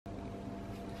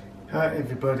Hi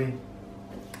everybody,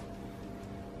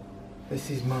 this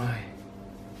is my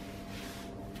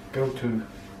go-to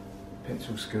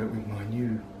pencil skirt with my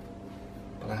new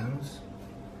blouse.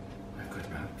 I've got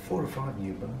about 4 or 5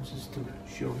 new blouses to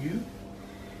show you,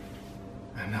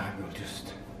 and I will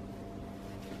just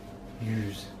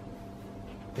use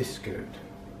this skirt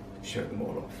to show them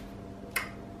all off.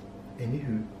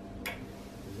 Anywho,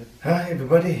 hi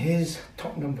everybody, here's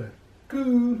top number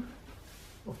 2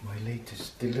 of my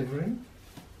latest delivery.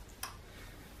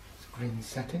 It's green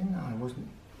satin.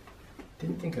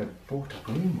 Didn't think I bought a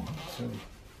green one, so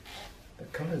the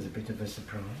colour's a bit of a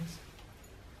surprise,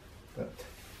 but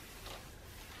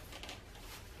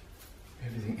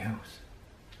everything else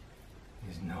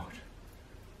is not.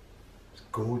 It's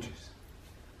gorgeous.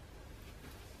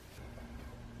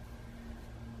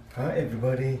 Hi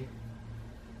everybody,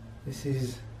 this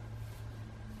is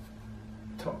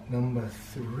top number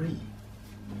 3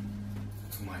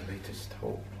 of my latest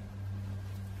haul.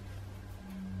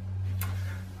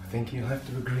 I think you'll have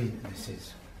to agree that this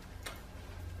is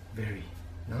very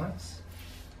nice,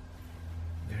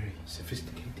 very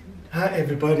sophisticated. Hi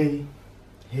everybody,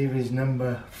 here is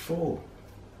number 4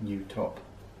 new top.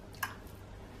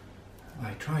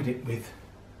 I tried it with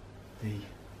the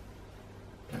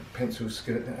black pencil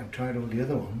skirt that I've tried all the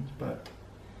other ones, but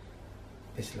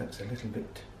this looks a little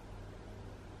bit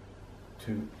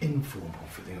too informal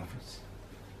for the office.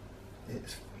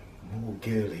 It's more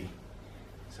girly,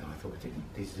 so I thought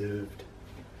it deserved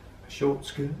a short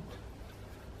skirt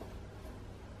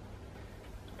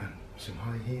and some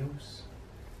high heels.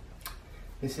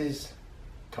 This is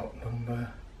top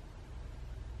number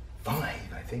 5,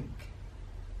 I think.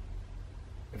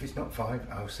 If it's not 5,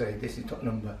 I'll say this is top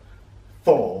number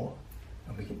 4,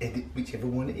 and we can edit whichever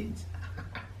one it is.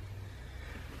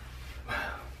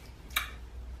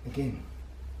 Again,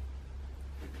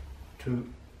 too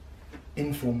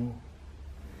informal.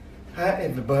 Hi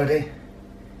everybody,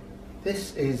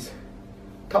 this is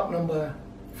top number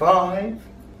 5.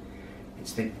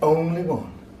 It's the only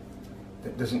one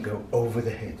that doesn't go over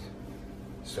the head,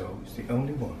 so it's the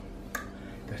only one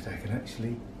that I can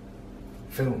actually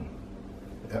film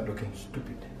without looking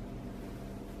stupid.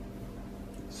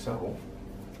 So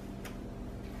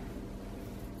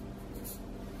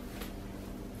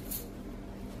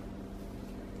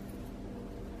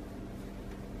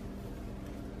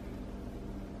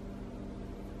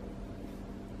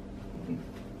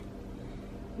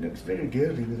looks very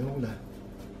girly with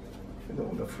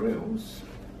all the frills.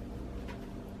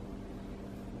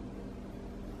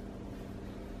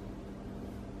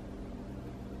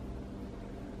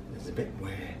 There's a bit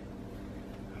where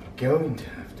I'm going to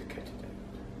have to cut it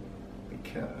out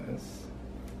because,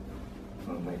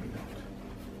 well, maybe not.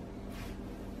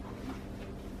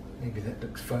 Maybe that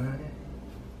looks fine.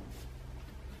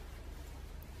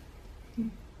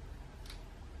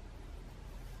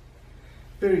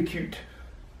 Very cute.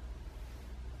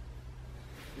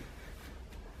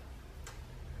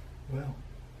 Well,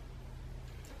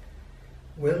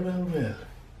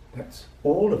 that's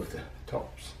all of the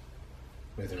tops,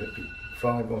 whether it be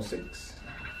 5 or 6.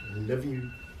 Love you.